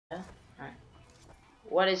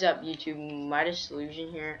What is up, YouTube? Midas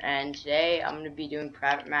Illusion here, and today I'm going to be doing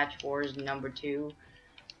Private Match Wars #2.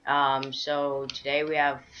 So today we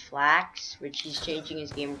have Flax, which he's changing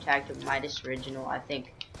his gamer tag to Midas Original, I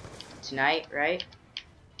think tonight, right?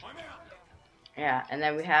 Yeah, and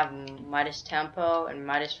then we have Midas TeMpO and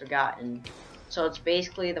Midas FoRGoTTeN. So it's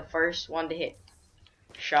basically the first one to hit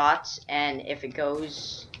shots, and if it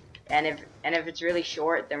goes, and if it's really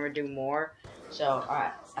short, then we'll do more. So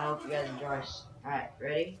alright, I hope you guys enjoy. Alright,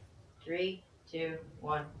 ready? 3, 2,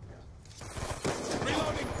 1.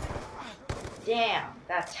 Reloading. Damn,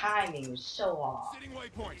 that timing was so off. Sitting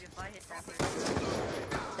waypoint. What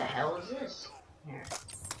the hell is this? Here.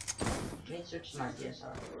 Let me switch to my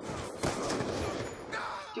DSR.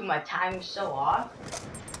 Dude, my timing's so off.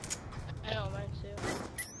 I know, mine too.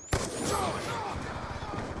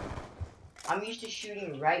 I'm used to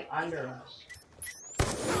shooting right under us.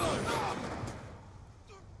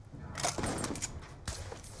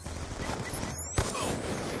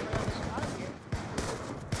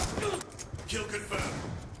 Kill confirmed.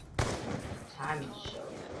 Timing's so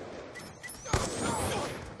What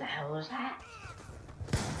the hell is that?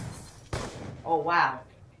 Oh wow.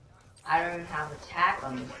 I don't even have attack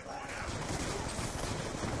on this flag.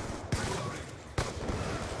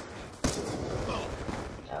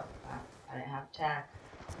 Oh, I didn't have attack.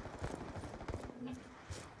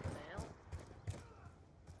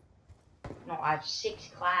 No, I have 6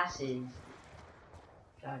 classes.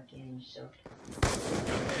 God damn, you so.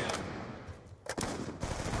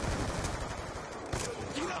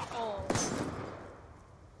 Oh.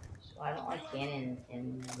 So I don't like Ganon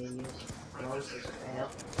in videos. They always just fail.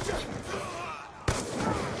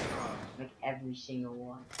 Like every single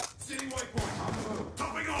one. Sitting waypoint.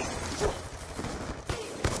 Topping off.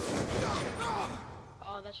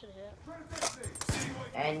 Oh, that should hit.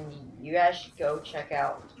 And you guys should go check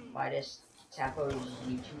out Midas TeMpO's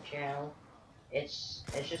YouTube channel. It's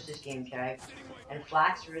just his game tag. And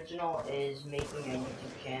Flax Original is making a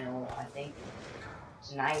YouTube channel, I think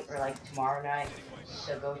tonight or like tomorrow night.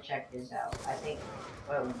 So go check this out. I think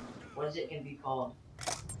what is it gonna be called?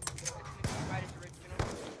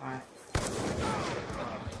 Alright.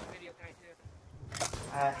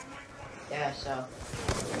 Yeah, so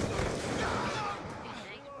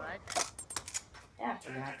yeah,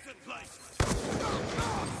 for that.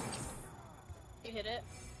 You hit it.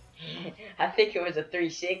 I think it was a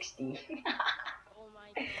 360. Oh my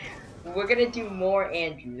god. We're gonna do more,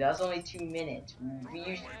 Andrew. That was only 2 minutes. We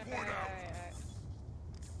usually Alright.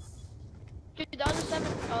 Dude, that was a 7.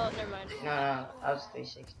 Oh, never mind. no, that was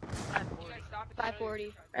 360.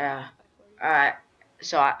 540. Yeah. Alright.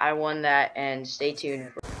 So I won that, and stay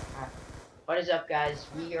tuned. What is up, guys?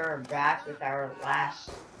 We are back with our last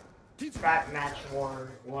Private Match War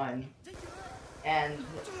 1. And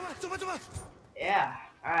yeah.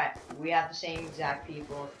 Alright. We have the same exact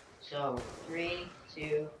people. So 3,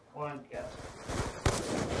 2, 1, go.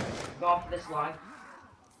 We're going for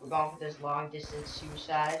this long distance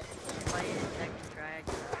suicide.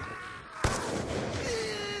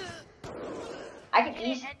 I can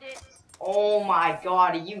easily. Oh my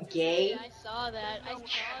god, are you gay? I saw that. I saw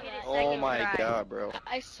that. Oh my god, bro.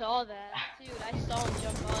 I saw that. Dude, I saw him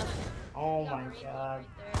jump off. Oh He got my rainbow god. right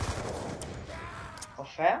there. Oh,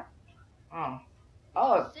 fair? Oh.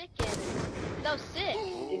 Oh, Sick in it. That was sick.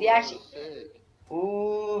 did he actually?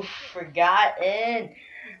 Ooh, FoRGoTTeN.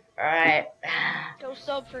 Alright. Go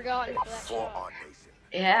sub FoRGoTTeN for that shot.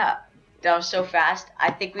 Yeah, that was so fast.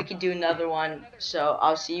 I think we could do another one. So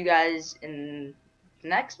I'll see you guys in the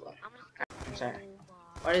next one. I'm sorry.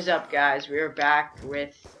 What is up, guys? We are back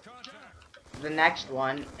with the next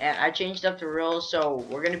one, and I changed up the rules. So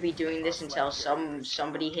we're gonna be doing this until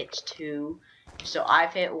somebody hits 2. So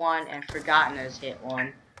I've hit 1, and FoRGoTTeN has hit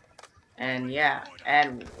 1. And yeah,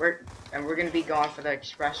 and we're gonna be going for the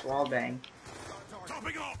express wall bang.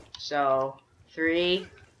 So 3,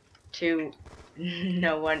 2,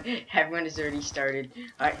 no one, everyone has already started.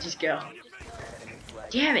 Alright, just go.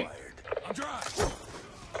 Damn it!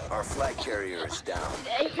 Our flag carrier is down.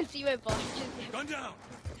 You can see my body just. Gun down.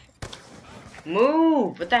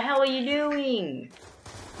 Move! What the hell are you doing?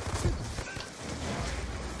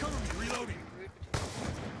 Reloading.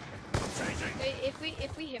 Wait,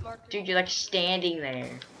 if we hit marker. Dude, you're like standing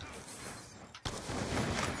there.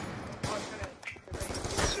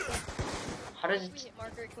 How does If we it? hit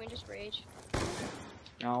marker, can we just rage?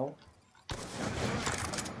 No.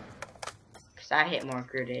 Cause I hit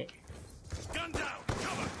markered it. Gun down.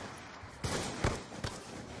 Cover.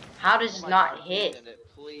 How does it not hit?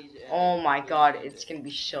 Oh my god, it's gonna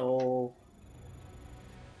be so.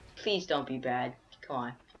 Please don't be bad. Come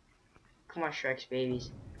on. Come on, Shreks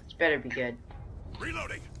babies. It's better be good.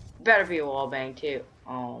 Reloading. Better be a wall bang too.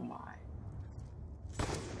 Oh my.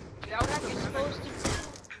 You're supposed to.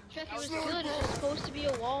 Shrek, it was good. It's just supposed to be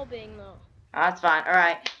a wall bang though. That's fine.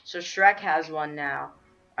 Alright, so Shrek has one now.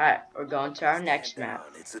 Alright, we're going to our next map.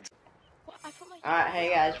 What? I put my. Alright, hey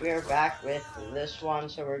guys, we are back with this one,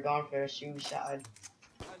 so we're going for a suicide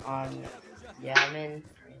on Yemen,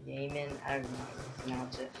 I don't know how to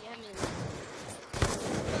pronounce it.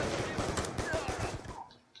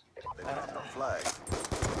 Flag.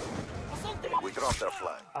 We dropped our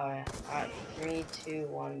flag. Alright, 3, 2,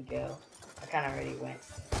 1, go. I kinda already went.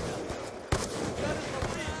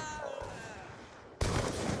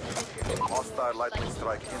 Hostile lightning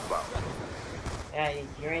strike inbound. Yeah,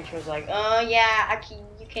 your intro's like, oh yeah,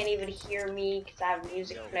 you can't even hear me because I have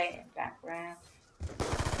music playing in the background.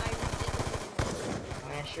 Oh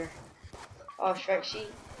yeah, sure. Oh, Shrek, she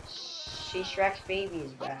Shrek's baby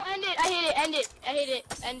is back. End it! I hit it! End it! I hit it!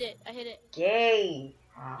 End it! I hit it! Gay!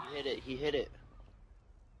 Oh, He hit it.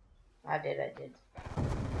 I did.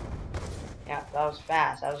 Yeah, that was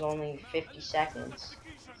fast. That was only 50 seconds.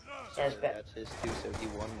 That's his two, so he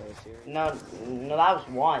won the series. No, that was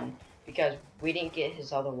one because we didn't get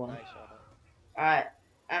his other one. Alright,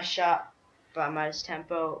 I shot by my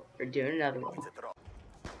TeMpO. We're doing another one.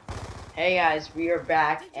 Hey guys, we are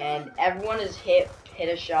back, and everyone has hit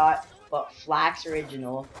a shot, but Flax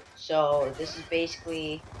original. So this is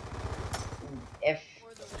basically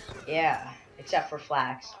except for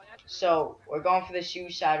Flax. So we're going for the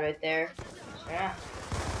suicide right there. Yeah.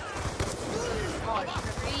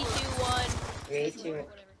 3, 2, 1. 3, 2,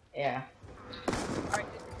 yeah.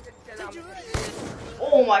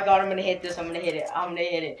 Oh my god, I'm gonna hit this. I'm gonna hit it. Don't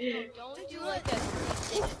do like a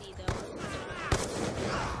 360 though.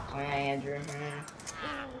 Oh yeah, Andrew.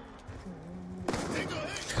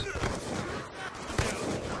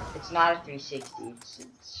 It's not a 360.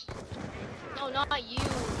 It's... No, not you.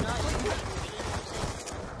 Not you.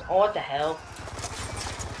 Oh, what the hell?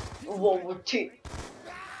 Whoa, two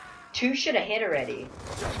should have hit already.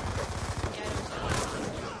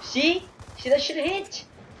 See? See, that should have hit.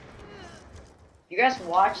 You guys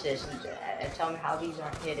watch this and tell me how these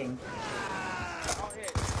aren't hitting.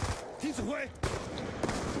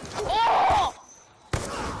 Oh!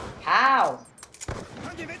 How?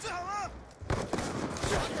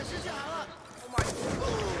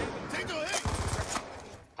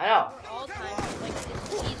 I know. All time, like, it's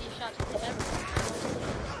the easiest shot to hit ever.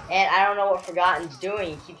 And I don't know what FoRGoTTeN's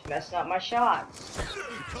doing. He keeps messing up my shots.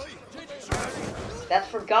 That's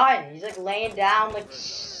FoRGoTTeN. He's like laying down, like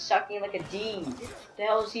sucking like a D. What the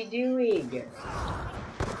hell is he doing?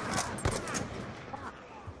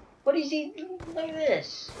 What is he doing? Look at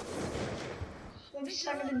this. He's like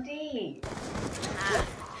sucking a D.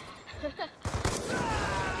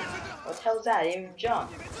 What the hell is that? I didn't even jump.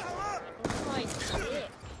 Oh my dick.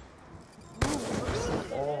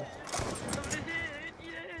 Oh.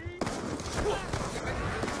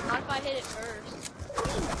 Not if I hit it first.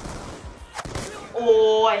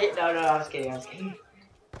 Oh, I hit. No, I was kidding.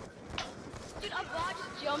 Dude, a bot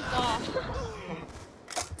just jumped off.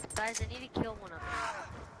 Guys, I need to kill one of them.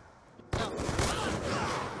 No.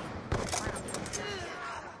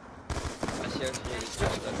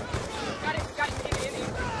 Got it.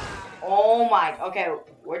 Oh my. Okay,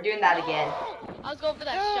 we're doing that again. I was going for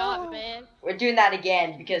that shot, man. We're doing that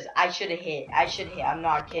again because I should have hit. I'm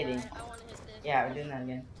not kidding. I want to hit this. Yeah, we're doing that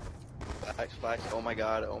again. Flax. Oh my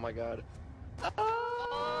god.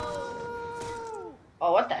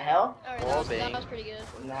 Oh, what the hell? Alright, that was pretty good.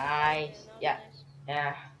 Nice. Yeah.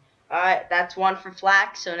 Yeah. Alright, that's one for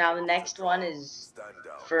Flax, so now the next one is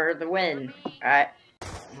for the win. Alright.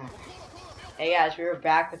 Hey guys, we were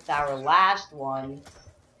back with our last one.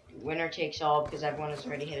 Winner takes all because everyone has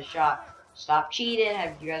already hit a shot. Stop cheating.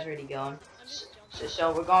 Have you guys already going?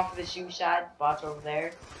 So we're going for the suicide. Bots over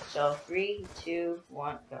there. So 3, 2,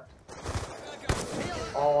 1, go.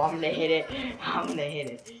 Oh, I'm gonna hit it.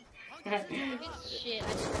 Shit.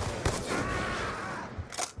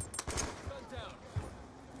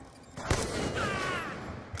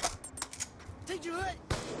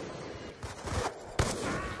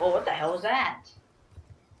 Oh, what the hell was that?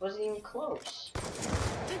 Wasn't even close.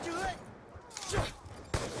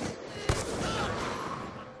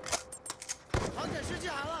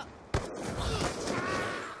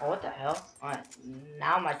 Oh, what the hell? Alright,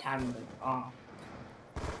 now my time is off.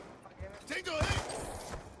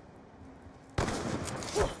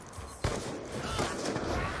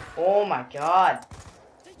 Oh my god.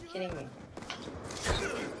 Are you kidding me?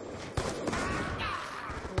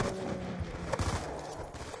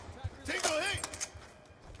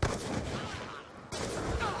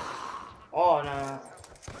 Oh no.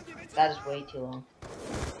 That is way too long.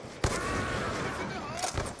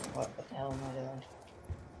 What the hell am I doing?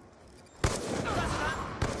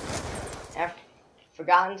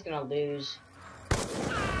 FoRGoTTEN's gonna lose.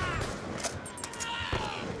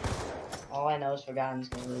 All I know is FoRGoTTEN's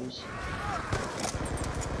gonna lose.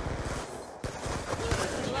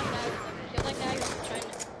 Kill that guy who's trying to.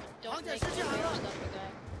 Don't make weird stuff with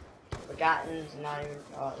that. FoRGoTTEN's not even.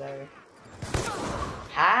 Oh, there.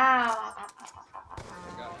 How?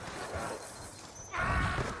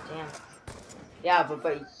 Damn. Yeah,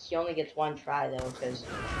 but he only gets one try though, because.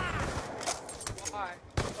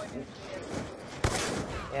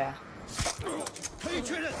 Yeah.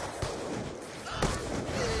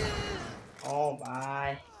 Oh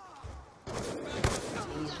my.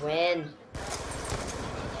 Please win.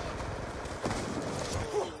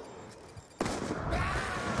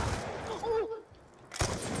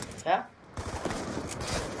 Yeah.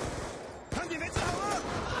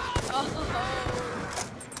 Oh.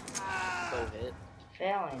 So hit.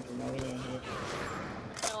 Failing. No, we didn't hit.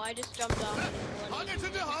 No, I just jumped off and won.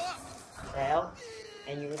 Fail.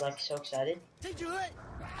 And you were like so excited. I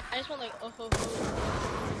just went like, oh ho ho.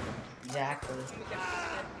 Exactly.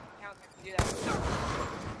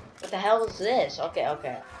 What the hell is this? Okay,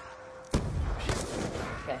 okay.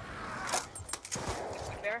 Okay.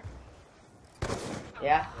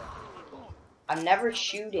 Yeah. I'm never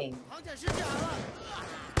shooting.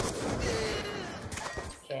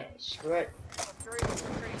 Okay, screw it.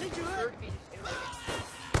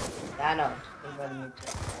 I know.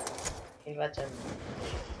 Invite everyone.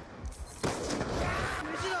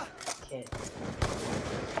 Okay.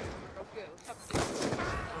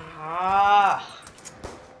 Ah.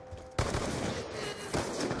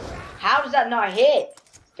 How does that not hit?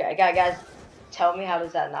 Okay, guys, tell me how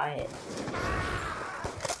does that not hit?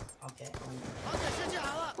 Okay.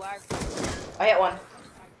 I hit one.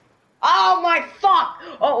 Oh my fuck!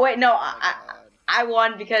 Oh wait, no, I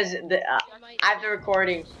won because I have the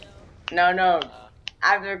recording. No, I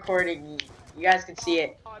have the recording. You guys can see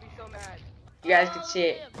it. You guys can see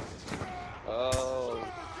it. Oh.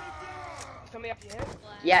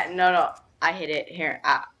 Yeah, no, I hit it. Here,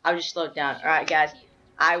 I'll just slow it down. Alright, guys,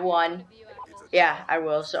 I won. Yeah, I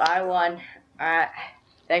will. So I won. Alright,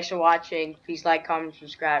 thanks for watching. Please like, comment,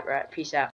 subscribe. Alright, peace out.